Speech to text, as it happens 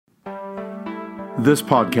This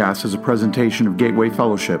podcast is a presentation of Gateway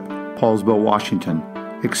Fellowship, Paulsville, Washington.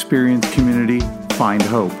 Experience community, find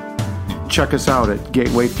hope. Check us out at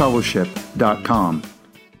gatewayfellowship.com.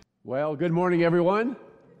 Well, good morning, everyone.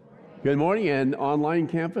 Good morning, and online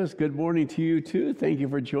campus, good morning to you too. Thank you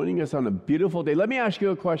for joining us on a beautiful day. Let me ask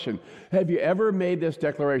you a question. Have you ever made this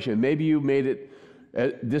declaration? Maybe you made it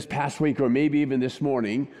this past week or maybe even this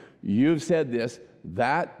morning. You've said this,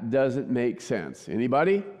 that doesn't make sense.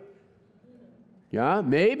 Anybody? Yeah,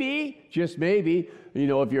 maybe, just maybe. You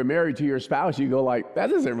know, if you're married to your spouse, you go like, that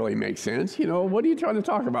doesn't really make sense. You know, what are you trying to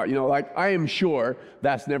talk about? You know, like, I am sure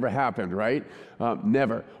that's never happened, right?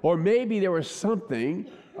 Never. Or maybe there was something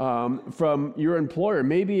from your employer.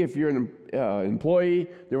 Maybe if you're an employee,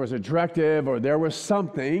 there was a directive or there was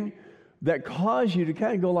something that caused you to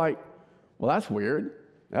kind of go like, well, that's weird.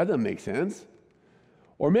 That doesn't make sense.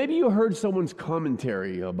 Or maybe you heard someone's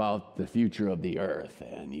commentary about the future of the earth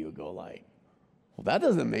and you go like, well, that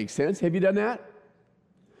doesn't make sense. Have you done that?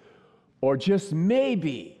 Or just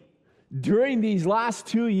maybe during these last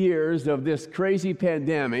 2 years of this crazy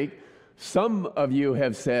pandemic, some of you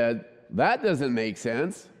have said, that doesn't make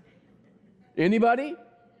sense. Anybody?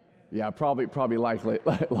 Yeah, probably likely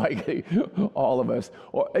all of us.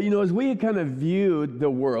 Or, you know, as we kind of viewed the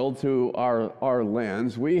world through our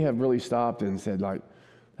lens, we have really stopped and said, like,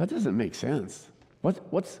 that doesn't make sense.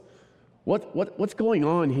 What's going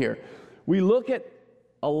on here? We look at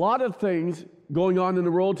a lot of things going on in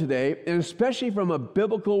the world today, and especially from a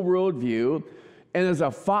biblical worldview, and as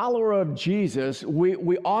a follower of Jesus, we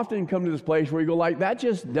often come to this place where we go like, that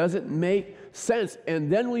just doesn't make sense.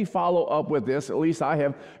 And then we follow up with this, at least I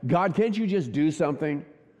have, God, can't you just do something?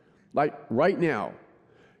 Like right now.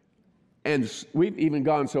 And we've even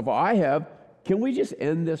gone so far. I have, can we just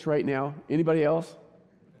end this right now? Anybody else?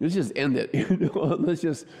 Let's just end it. Let's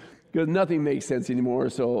just, because nothing makes sense anymore,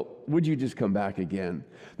 so would you just come back again?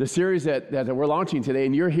 The series that we're launching today,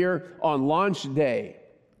 and you're here on launch day.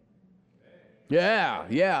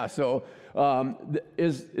 Yeah. So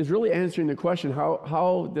is really answering the question,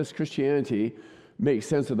 how does Christianity make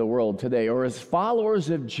sense of the world today? Or as followers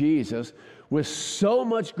of Jesus, with so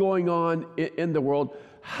much going on in the world,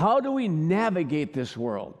 how do we navigate this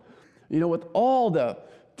world? You know, with all the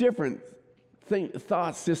different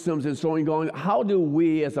thought systems and so on going, how do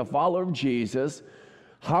we as a follower of Jesus,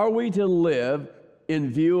 how are we to live in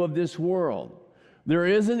view of this world? There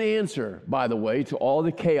is an answer, by the way, to all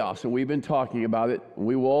the chaos, and we've been talking about it, and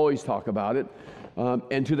we will always talk about it,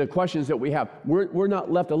 and to the questions that we have. We're not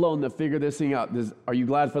left alone to figure this thing out. Are you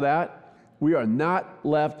glad for that? We are not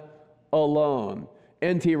left alone.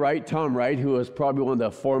 N.T. Wright, Tom Wright, who is probably one of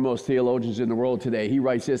the foremost theologians in the world today, he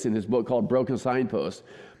writes this in his book called Broken Signposts.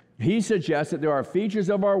 He suggests that there are features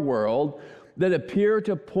of our world that appear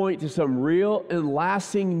to point to some real and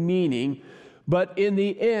lasting meaning, but in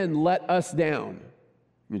the end let us down.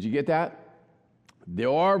 Did you get that?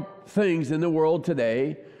 There are things in the world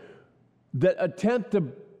today that attempt to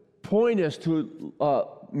point us to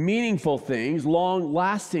meaningful things,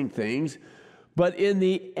 long-lasting things, but in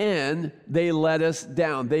the end, they let us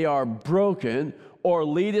down. They are broken or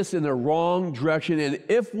lead us in the wrong direction, and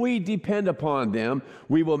if we depend upon them,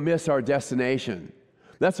 we will miss our destination.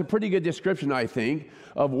 That's a pretty good description, I think,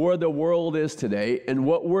 of where the world is today and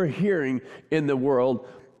what we're hearing in the world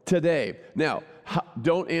today. Now,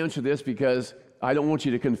 don't answer this because I don't want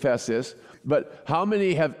you to confess this, but how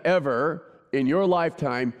many have ever, in your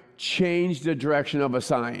lifetime, changed the direction of a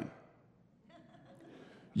sign?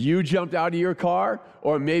 You jumped out of your car,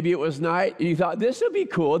 or maybe it was night, and you thought, this would be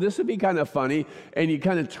cool, this would be kind of funny, and you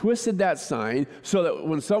kind of twisted that sign so that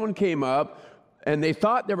when someone came up and they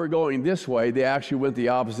thought they were going this way, they actually went the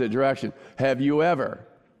opposite direction. Have you ever?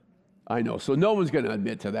 I know, so no one's going to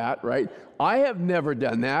admit to that, right? I have never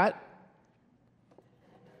done that.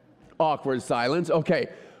 Awkward silence. Okay.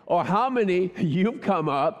 Or how many you've come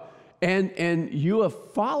up and you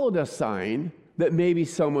have followed a sign that maybe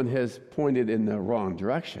someone has pointed in the wrong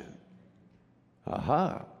direction.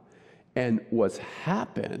 Aha. And what's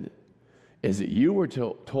happened is that you were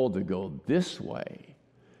told to go this way,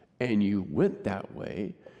 and you went that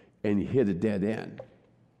way, and you hit a dead end.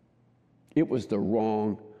 It was the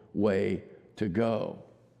wrong way to go.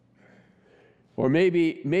 Or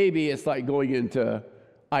maybe it's like going into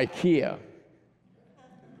IKEA.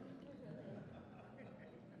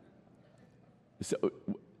 So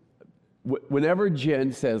whenever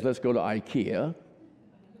Jen says, let's go to IKEA,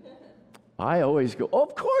 I always go,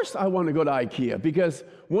 of course I want to go to IKEA, because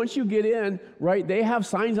once you get in, right, they have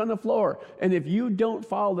signs on the floor. And if you don't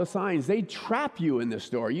follow the signs, they trap you in the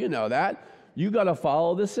store. You know that. You got to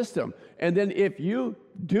follow the system. And then if you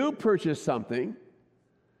do purchase something,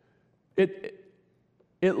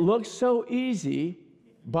 It looks so easy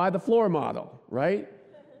by the floor model, right?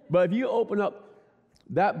 But if you open up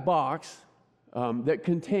that box that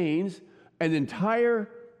contains an entire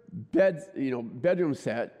bedroom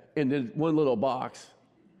set in this one little box,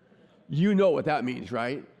 you know what that means,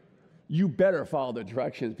 right? You better follow the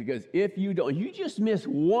directions, because if you don't, you just miss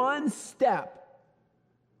one step,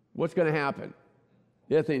 what's going to happen?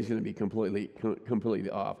 That thing's going to be completely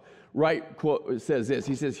off. Wright quote says this.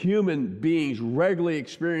 He says, human beings regularly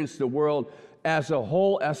experience the world as a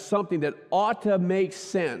whole as something that ought to make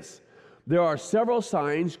sense. There are several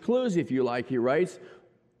signs, clues if you like, he writes,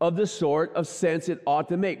 of the sort of sense it ought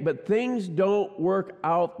to make. But things don't work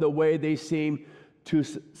out the way they seem to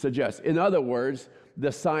suggest. In other words,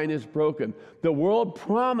 the sign is broken. The world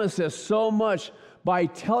promises so much by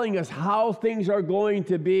telling us how things are going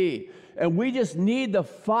to be. And we just need to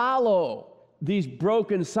follow these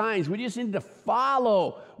broken signs. We just need to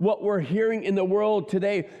follow what we're hearing in the world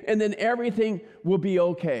today, and then everything will be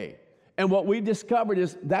okay. And what we discovered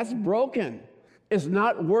is that's broken. It's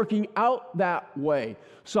not working out that way.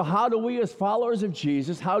 So how do we, as followers of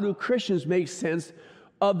Jesus, how do Christians make sense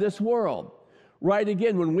of this world? Right,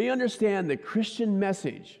 again, when we understand the Christian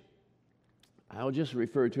message, I'll just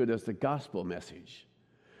refer to it as the gospel message,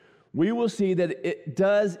 we will see that it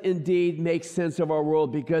does indeed make sense of our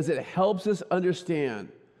world, because it helps us understand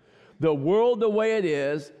the world the way it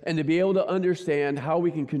is, and to be able to understand how we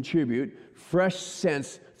can contribute fresh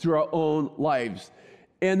sense through our own lives.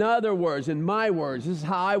 In other words, in my words, this is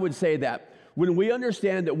how I would say that. When we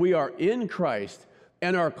understand that we are in Christ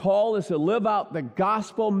and our call is to live out the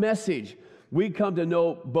gospel message, we come to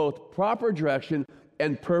know both proper direction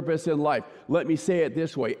and purpose in life. Let me say it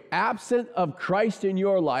this way. Absent of Christ in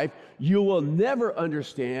your life, you will never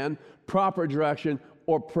understand proper direction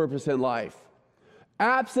or purpose in life.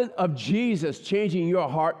 Absent of Jesus changing your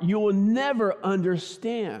heart, you will never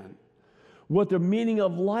understand what the meaning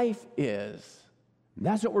of life is.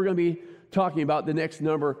 That's what we're going to be talking about the next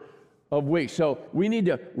number of weeks. So we need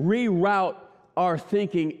to reroute our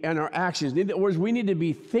thinking and our actions. In other words, we need to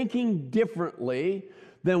be thinking differently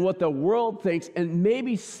than what the world thinks, and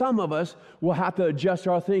maybe some of us will have to adjust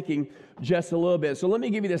our thinking just a little bit. So let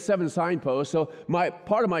me give you the 7 signposts. So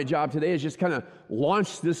part of my job today is just kind of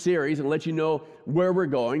launch this series and let you know where we're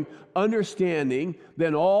going, understanding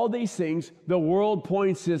that all these things, the world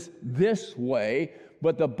points us this way,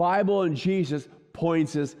 but the Bible and Jesus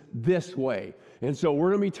points us this way. And so we're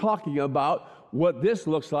going to be talking about what this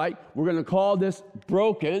looks like. We're going to call this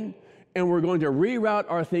broken, and we're going to reroute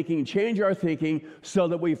our thinking, change our thinking, so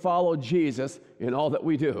that we follow Jesus in all that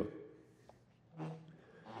we do.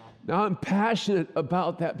 Now, I'm passionate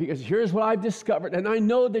about that, because here's what I've discovered, and I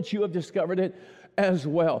know that you have discovered it as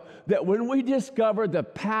well, that when we discover the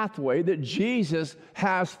pathway that Jesus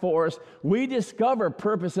has for us, we discover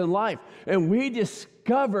purpose in life, and we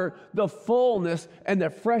discover the fullness and the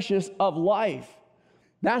freshness of life.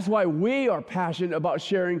 That's why we are passionate about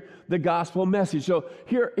sharing the gospel message. So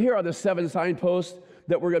here are the 7 signposts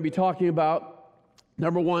that we're going to be talking about.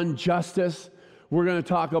 Number 1, justice. We're going to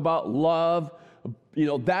talk about love.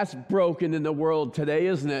 That's broken in the world today,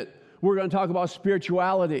 isn't it? We're going to talk about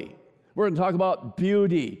spirituality. We're going to talk about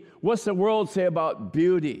beauty. What's the world say about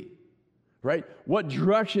beauty? Right? What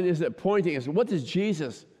direction is it pointing us? What does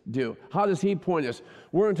Jesus do? How does he point us?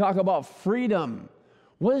 We're going to talk about freedom.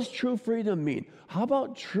 What does true freedom mean? How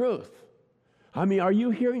about truth? I mean, are you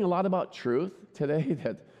hearing a lot about truth today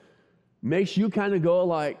that makes you kind of go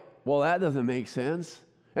like, well, that doesn't make sense?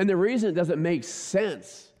 And the reason it doesn't make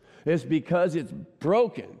sense is because it's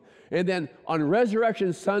broken. And then on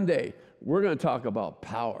Resurrection Sunday, we're going to talk about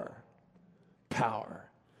power. Power.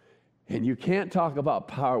 And you can't talk about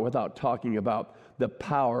power without talking about the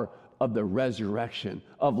power of the resurrection,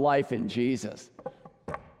 of life in Jesus.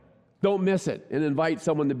 Don't miss it, and invite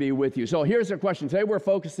someone to be with you. So here's the question. Today we're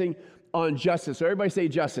focusing on justice. So everybody say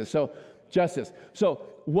justice. So justice. So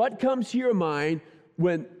what comes to your mind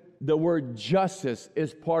when the word justice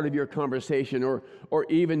is part of your conversation, or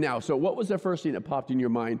even now? So what was the first thing that popped in your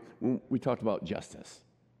mind when we talked about justice?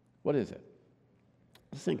 What is it?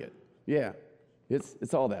 Let's think it. Yeah,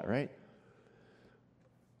 it's all that, right?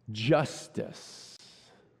 Justice.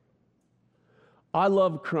 I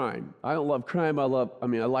love crime. I don't love crime. I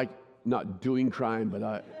like not doing crime,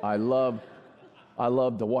 but I love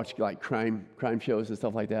to watch like crime shows and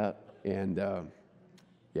stuff like that. And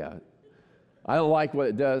yeah, I don't like what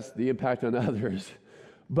it does, the impact on others.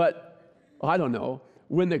 But I don't know,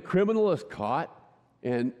 when the criminal is caught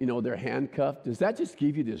and they're handcuffed, does that just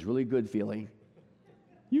give you this really good feeling?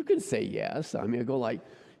 You can say yes. I go like,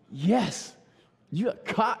 yes, you got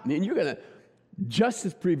caught, man.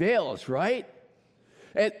 Justice prevails, right?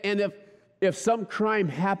 And if some crime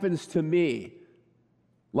happens to me,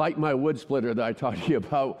 like my wood splitter that I talked to you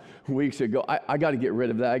about weeks ago, I got to get rid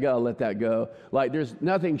of that. I got to let that go. Like, there's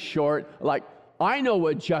nothing short. Like, I know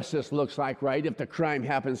what justice looks like, right? If the crime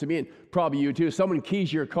happens to me, and probably you too. Someone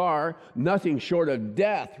keys your car, nothing short of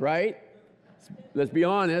death, right? Let's be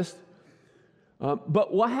honest.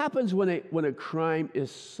 But what happens when a crime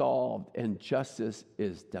is solved and justice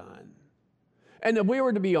is done? And if we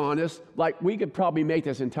were to be honest, like, we could probably make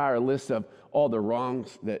this entire list of all the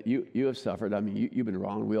wrongs that you have suffered. I mean, you've been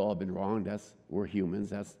wronged. We all have been wronged. We're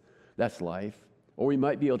humans. That's life. Or we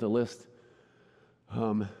might be able to list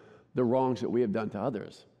the wrongs that we have done to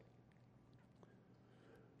others.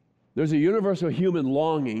 There's a universal human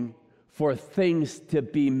longing for things to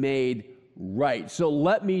be made right. So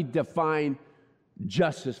let me define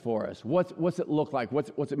justice for us. What's it look like?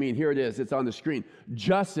 What's it mean? Here it is. It's on the screen.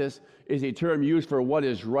 Justice is a term used for what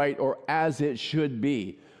is right or as it should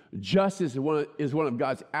be. Justice is one of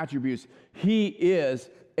God's attributes. He is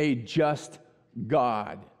a just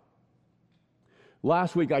God.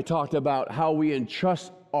 Last week I talked about how we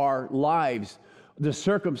entrust our lives, the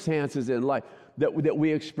circumstances in life that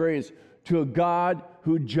we experience, to a God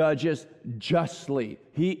who judges justly.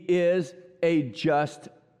 He is a just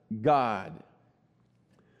God.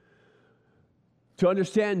 To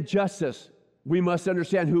understand justice, we must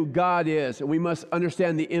understand who God is, and we must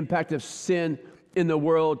understand the impact of sin in the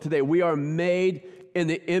world today. We are made in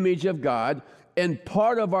the image of God, and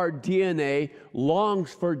part of our DNA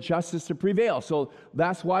longs for justice to prevail. So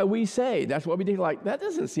that's why we think, like, that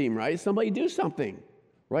doesn't seem right. Somebody do something,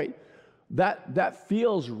 right? That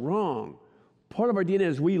feels wrong. Part of our DNA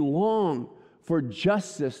is we long for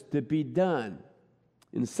justice to be done.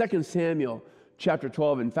 In 2 Samuel chapter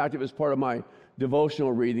 12, in fact, it was part of my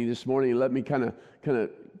devotional reading this morning. Let me kind of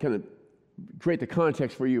create the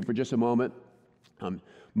context for you for just a moment.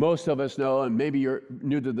 Most of us know, and maybe you're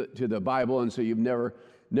new to the Bible, and so you've never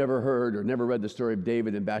heard or never read the story of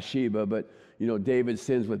David and Bathsheba, but David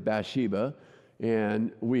sins with Bathsheba,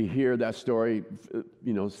 and we hear that story,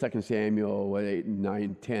 2 Samuel 8,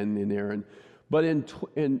 9, 10 in there. But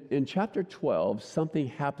in chapter 12, something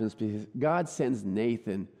happens because God sends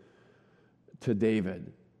Nathan to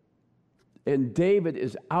David. And David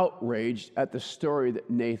is outraged at the story that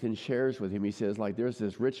Nathan shares with him. He says, like, there's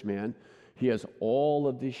this rich man. He has all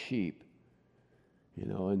of these sheep,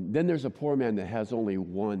 and then there's a poor man that has only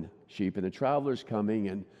one sheep, and the traveler's coming,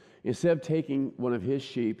 and instead of taking one of his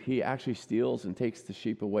sheep, he actually steals and takes the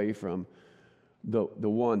sheep away from the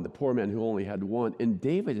poor man who only had one. And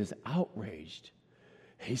David is outraged.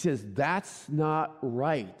 He says, that's not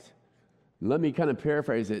right. Let me kind of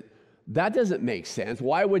paraphrase it. That doesn't make sense.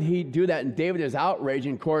 Why would he do that? And David is outraged.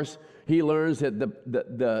 And of course, he learns that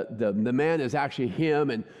the man is actually him.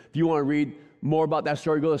 And if you want to read more about that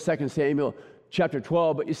story, go to 2 Samuel chapter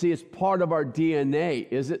 12. But you see, it's part of our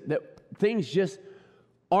DNA, is it? That things just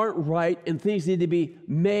aren't right and things need to be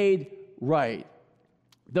made right.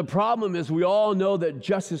 The problem is we all know that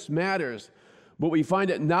justice matters, but we find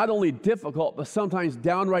it not only difficult, but sometimes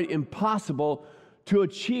downright impossible to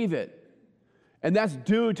achieve it. And that's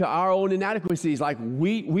due to our own inadequacies. Like,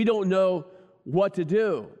 we don't know what to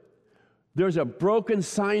do. There's a broken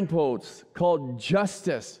signpost called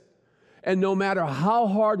justice. And no matter how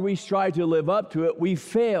hard we strive to live up to it, we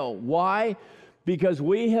fail. Why? Because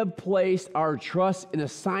we have placed our trust in a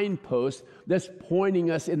signpost that's pointing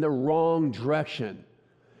us in the wrong direction.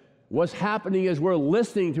 What's happening is we're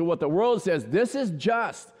listening to what the world says. This is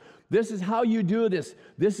just. This is how you do this.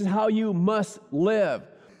 This is how you must live.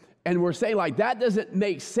 And we're saying, like, that doesn't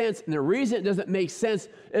make sense. And the reason it doesn't make sense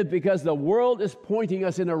is because the world is pointing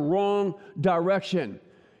us in the wrong direction.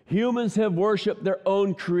 Humans have worshiped their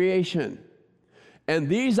own creation. And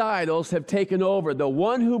these idols have taken over. The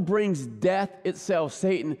one who brings death itself,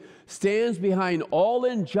 Satan, stands behind all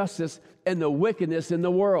injustice and the wickedness in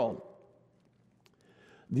the world.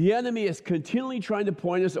 The enemy is continually trying to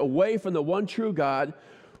point us away from the one true God.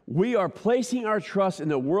 We are placing our trust in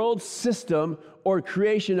the world system or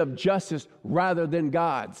creation of justice rather than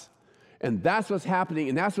God's. And that's what's happening,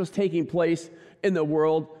 and that's what's taking place in the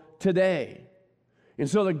world today. And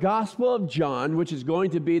so the Gospel of John, which is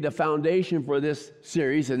going to be the foundation for this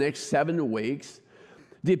series the next 7 weeks,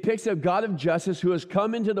 depicts a God of justice who has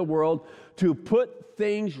come into the world to put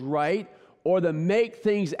things right or to make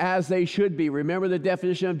things as they should be. Remember the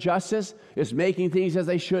definition of justice? It's making things as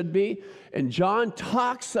they should be. And John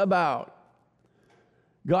talks about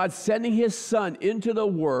God sending his Son into the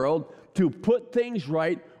world to put things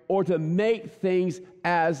right or to make things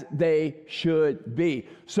as they should be.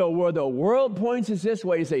 So where the world points us this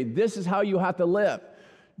way and say, this is how you have to live,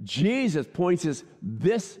 Jesus points us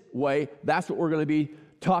this way. That's what we're going to be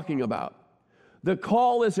talking about. The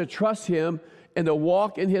call is to trust him and to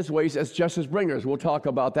walk in his ways as justice bringers. We'll talk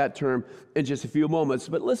about that term in just a few moments.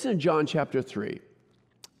 But listen to John chapter 3.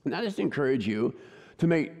 And I just encourage you to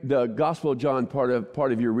make the Gospel of John part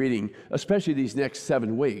of your reading, especially these next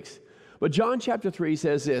 7 weeks. But John chapter 3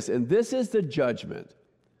 says this, and this is the judgment.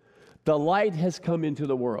 The light has come into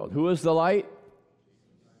the world. Who is the light?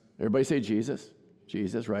 Everybody say Jesus.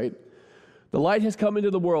 Jesus, right? The light has come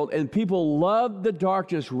into the world, and people loved the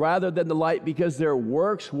darkness rather than the light because their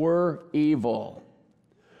works were evil.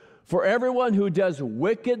 For everyone who does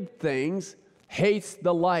wicked things hates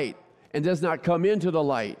the light and does not come into the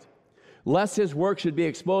light, lest his work should be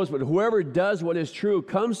exposed. But whoever does what is true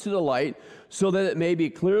comes to the light, so that it may be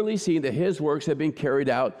clearly seen that his works have been carried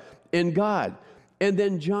out in God. And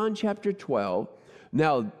then John chapter 12,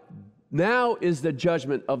 now is the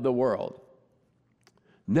judgment of the world.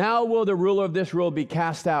 Now will the ruler of this world be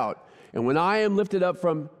cast out. And when I am lifted up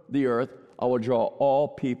from the earth, I will draw all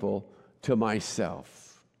people to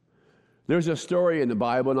myself. There's a story in the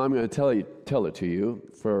Bible, and I'm going to tell it to you.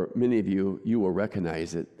 For many of you, you will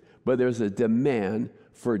recognize it. But there's a demand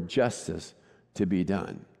for justice to be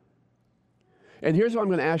done. And here's what I'm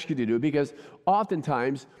going to ask you to do, because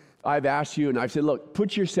oftentimes I've asked you and I've said, look,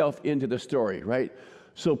 put yourself into the story, right?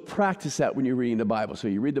 So practice that when you're reading the Bible. So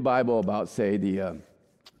you read the Bible about, say, the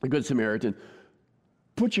Good Samaritan.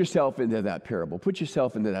 Put yourself into that parable. Put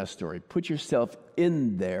yourself into that story. Put yourself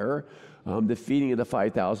in there, the feeding of the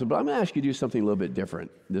 5,000. But I'm going to ask you to do something a little bit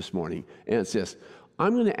different this morning. And it's this.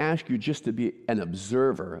 I'm going to ask you just to be an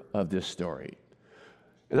observer of this story.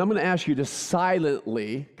 And I'm going to ask you to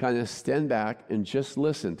silently kind of stand back and just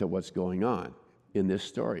listen to what's going on in this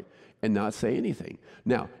story and not say anything.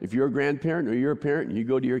 Now, if you're a grandparent or you're a parent and you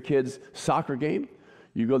go to your kid's soccer game,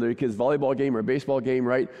 you go to your kid's volleyball game or baseball game,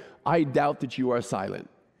 right? I doubt that you are silent.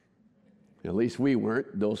 At least we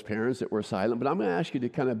weren't, those parents that were silent. But I'm going to ask you to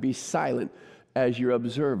kind of be silent as you're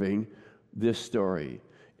observing this story.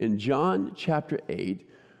 In John chapter 8,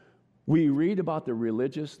 we read about the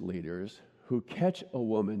religious leaders who catch a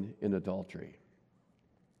woman in adultery.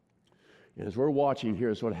 And as we're watching,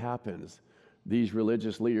 here's what happens. These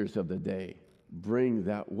religious leaders of the day bring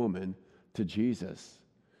that woman to Jesus.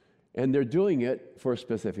 And they're doing it for a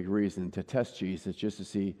specific reason, to test Jesus, just to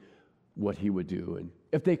see what he would do and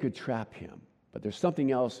if they could trap him. But there's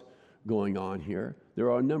something else going on here. There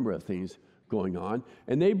are a number of things going on.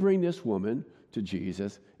 And they bring this woman to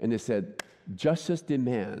Jesus, and they said, justice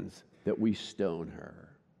demands that we stone her.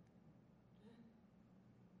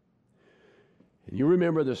 And you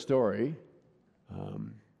remember the story,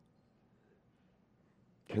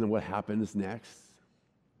 kind of what happens next.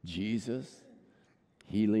 Jesus,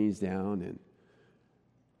 he leans down and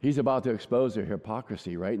he's about to expose their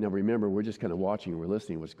hypocrisy, right? Now remember, we're just kind of watching, we're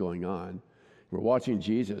listening what's going on. We're watching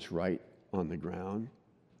Jesus write on the ground.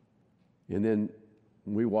 And then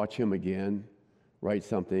we watch him again write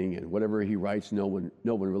something, and whatever he writes, no one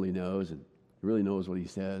really knows, and really knows what he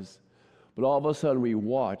says. But all of a sudden we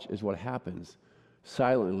watch as what happens.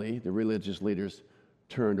 Silently, the religious leaders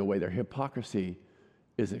turned away. Their hypocrisy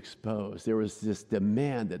is exposed. There was this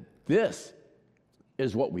demand that this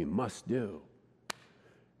is what we must do.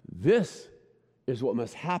 This is what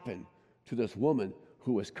must happen to this woman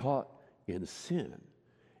who was caught in sin.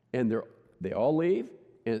 And they all leave,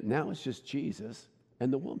 and now it's just Jesus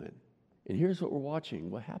and the woman. And here's what we're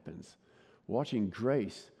watching. What happens? We're watching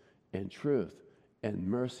grace and truth and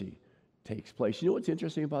mercy takes place. You know what's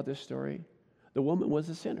interesting about this story? The woman was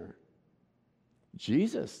a sinner.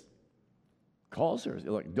 Jesus calls her,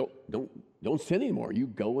 like, don't sin anymore. You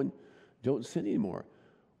go and don't sin anymore.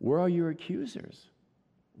 Where are your accusers?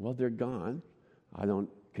 Well, they're gone. I don't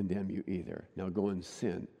condemn you either. Now go and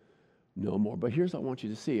sin no more. But here's what I want you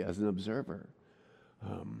to see as an observer.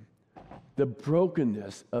 The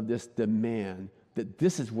brokenness of this demand that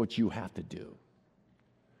this is what you have to do.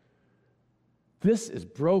 This is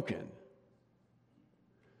broken.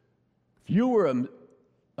 If you were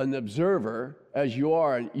an observer, as you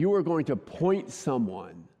are, you were going to point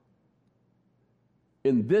someone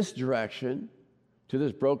in this direction to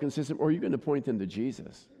this broken system, or are you going to point them to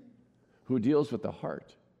Jesus, who deals with the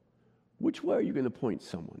heart? Which way are you going to point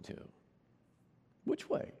someone to? Which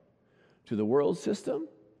way? To the world system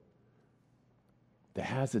that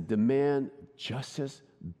has a demand justice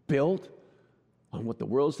built on what the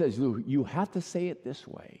world says? You have to say it this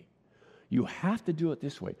way. You have to do it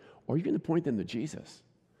this way. Or you're going to point them to Jesus,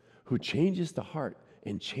 who changes the heart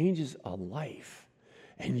and changes a life.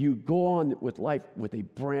 And you go on with life with a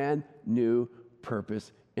brand new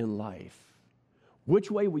purpose in life. Which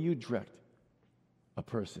way will you direct a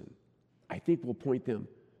person, I think we'll point them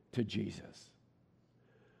to Jesus.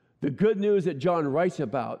 The good news that John writes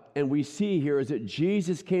about and we see here is that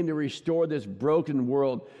Jesus came to restore this broken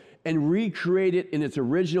world and recreate it in its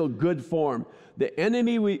original good form. The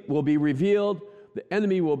enemy will be revealed, the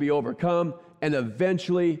enemy will be overcome, and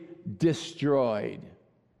eventually destroyed.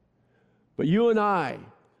 But you and I,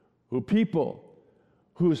 people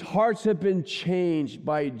whose hearts have been changed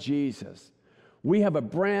by Jesus, we have a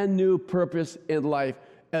brand new purpose in life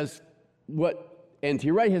as what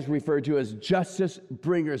N.T. Wright has referred to as justice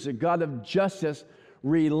bringers. The God of justice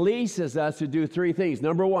releases us to do three things.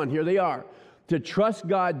 Number one, here they are: to trust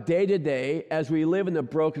God day to day as we live in a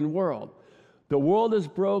broken world. The world is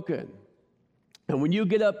broken. And when you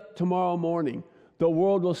get up tomorrow morning, the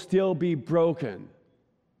world will still be broken.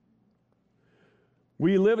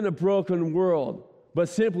 We live in a broken world, but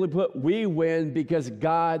simply put, we win because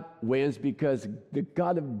God wins, because the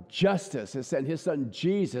God of justice has sent his son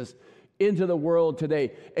Jesus into the world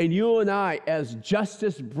today. And you and I, as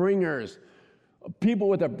justice bringers, people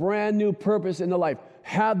with a brand new purpose in their life,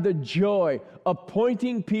 have the joy of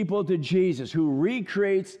pointing people to Jesus, who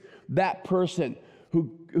recreates that person,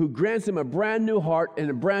 who grants them a brand new heart and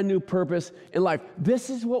a brand new purpose in life. This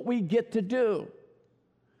is what we get to do.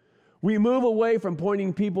 We move away from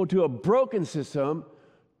pointing people to a broken system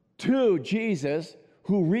to Jesus,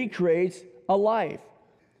 who recreates a life.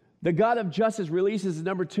 The God of justice releases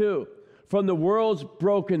number two from the world's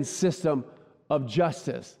broken system of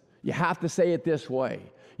justice. You have to say it this way.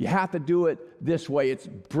 You have to do it this way. It's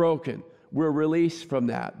broken. We're released from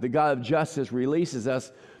that. The God of justice releases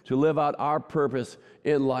us to live out our purpose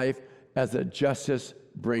in life as a justice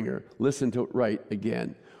bringer. Listen to it right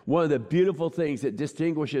again. One of the beautiful things that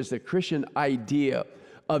distinguishes the Christian idea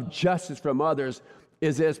of justice from others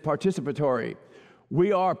is that it's participatory.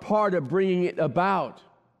 We are part of bringing it about.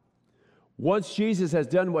 Once Jesus has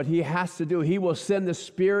done what he has to do, he will send the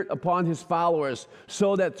Spirit upon his followers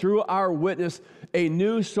so that through our witness, a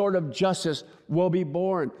new sort of justice will be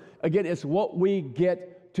born. Again, it's what we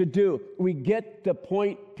get to do. We get to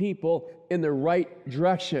point people in the right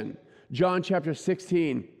direction. John chapter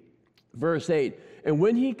 16, verse 8. And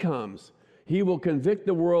when he comes, he will convict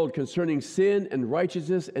the world concerning sin and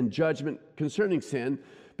righteousness and judgment concerning sin,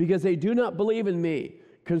 because they do not believe in me.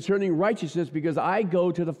 Concerning righteousness, because I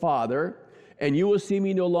go to the Father, and you will see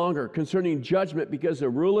me no longer. Concerning judgment, because the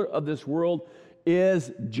ruler of this world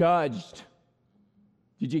is judged.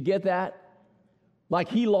 Did you get that? Like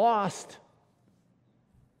he lost.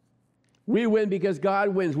 We win because God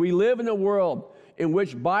wins. We live in a world in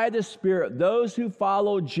which by the Spirit, those who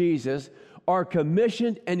follow Jesus are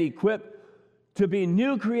commissioned and equipped to be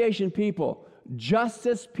new creation people,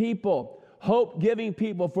 justice people, hope-giving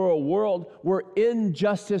people for a world where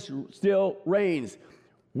injustice still reigns.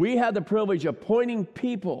 We have the privilege of pointing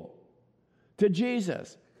people to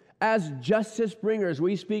Jesus. As justice bringers,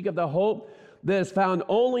 we speak of the hope that is found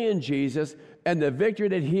only in Jesus and the victory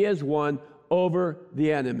that he has won over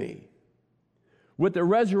the enemy. With the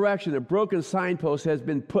resurrection, the broken signpost has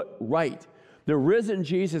been put right. The risen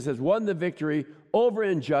Jesus has won the victory over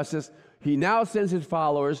injustice. He now sends his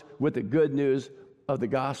followers with the good news of the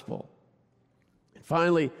gospel. And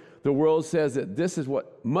finally, the world says that this is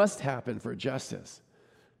what must happen for justice.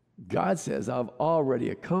 God says, I've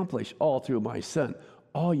already accomplished all through my Son.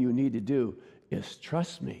 All you need to do is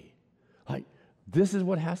trust me. Like, this is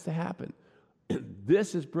what has to happen.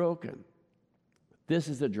 This is broken. This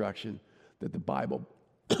is the direction that the Bible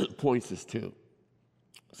points us to.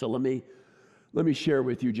 So let me share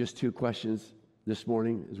with you just two questions this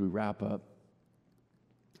morning as we wrap up.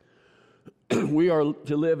 We are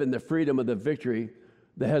to live in the freedom of the victory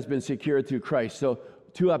that has been secured through Christ. So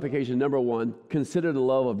two applications. Number one, consider the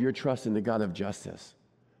love of your trust in the God of justice.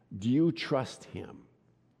 Do you trust him?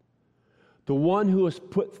 The one who has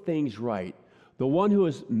put things right, the one who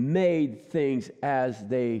has made things as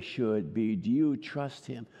they should be. Do you trust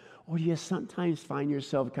him? Or do you sometimes find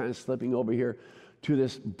yourself kind of slipping over here to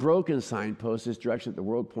this broken signpost, this direction that the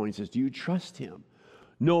world points us? Do you trust him?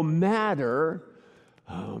 No matter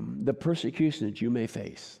the persecution that you may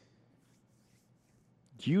face.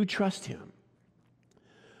 Do you trust him?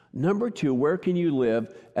 Number two, where can you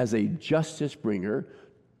live as a justice bringer?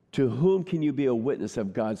 To whom can you be a witness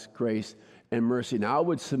of God's grace and mercy? Now, I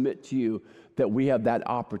would submit to you that we have that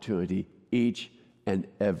opportunity each and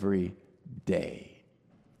every day.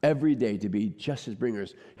 Every day to be justice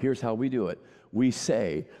bringers. Here's how we do it. We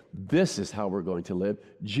say, this is how we're going to live.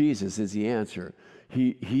 Jesus is the answer.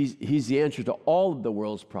 He's the answer to all of the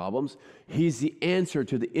world's problems. He's the answer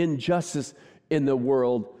to the injustice in the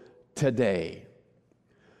world today.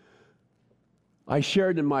 I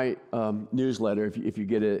shared in my newsletter, if you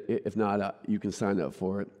get it, if not, you can sign up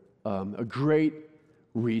for it, a great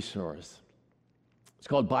resource. It's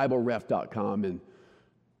called BibleRef.com, and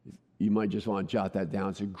you might just want to jot that down.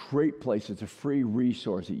 It's a great place. It's a free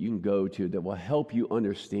resource that you can go to that will help you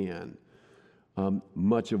understand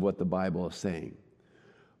much of what the Bible is saying.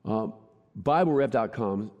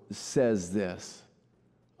 BibleRef.com says this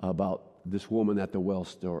about this woman at the well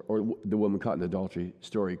story, or the woman caught in adultery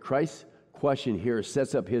story. Christ's question here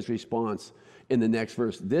sets up his response in the next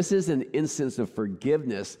verse. This is an instance of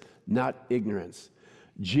forgiveness, not ignorance.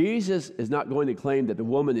 Jesus is not going to claim that the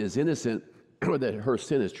woman is innocent or that her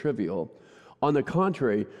sin is trivial. On the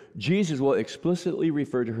contrary, Jesus will explicitly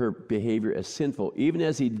refer to her behavior as sinful, even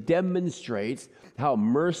as he demonstrates how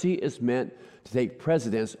mercy is meant to take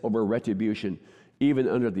precedence over retribution, even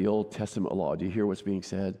under the Old Testament law. Do you hear what's being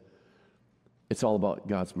said? It's all about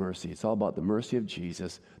God's mercy. It's all about the mercy of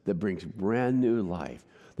Jesus that brings brand new life,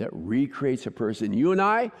 that recreates a person. You and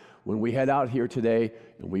I, when we head out here today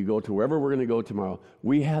and we go to wherever we're going to go tomorrow,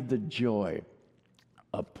 we have the joy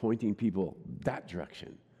of pointing people that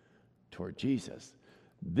direction toward Jesus.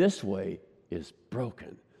 This way is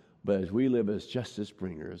broken. But as we live as justice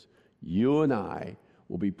bringers, you and I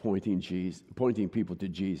will be pointing people to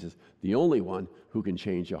Jesus, the only one who can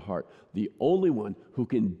change a heart, the only one who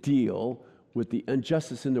can deal with the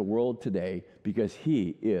injustice in the world today, because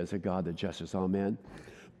he is a God of justice. Amen.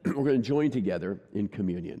 We're going to join together in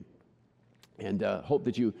communion. And hope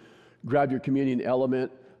that you grab your communion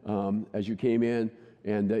element as you came in.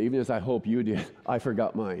 And even as I hope you did, I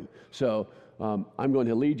forgot mine. So I'm going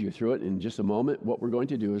to lead you through it in just a moment. What we're going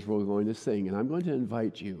to do is we're going to sing, and I'm going to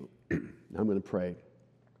invite you. I'm going to pray.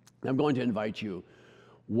 I'm going to invite you,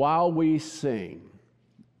 while we sing,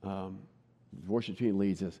 worship team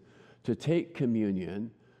leads us, to take communion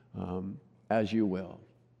as you will.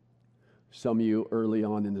 Some of you early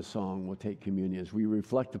on in the song will take communion as we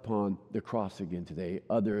reflect upon the cross again today.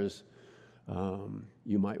 Others,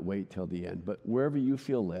 you might wait till the end. But wherever you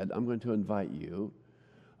feel led, I'm going to invite you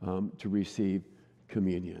to receive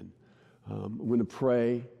communion. I'm going to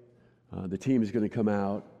pray. The team is going to come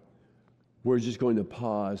out. We're just going to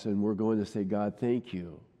pause and we're going to say, God, thank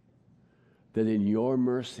you that in your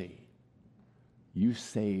mercy, you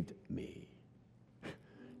saved me.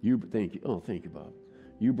 Thank you, Bob.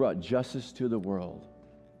 You brought justice to the world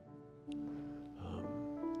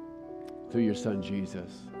through your son,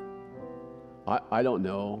 Jesus. I don't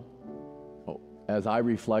know, as I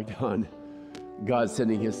reflect on God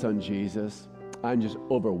sending his son, Jesus, I'm just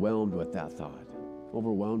overwhelmed with that thought,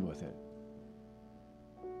 overwhelmed with it.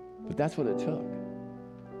 But that's what it took.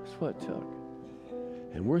 That's what it took.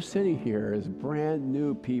 And we're sitting here as brand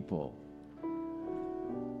new people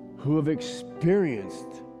who have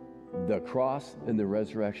experienced the cross and the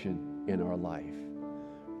resurrection in our life.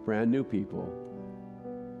 Brand new people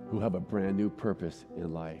who have a brand new purpose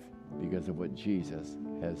in life because of what Jesus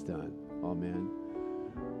has done. Amen.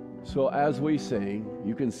 So as we sing,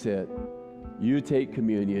 you can sit, you take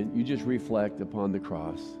communion, you just reflect upon the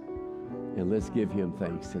cross, and let's give him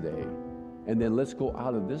thanks today. And then let's go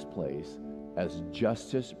out of this place as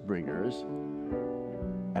justice bringers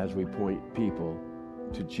as we point people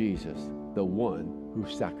to Jesus, the one who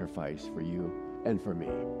sacrificed for you and for me.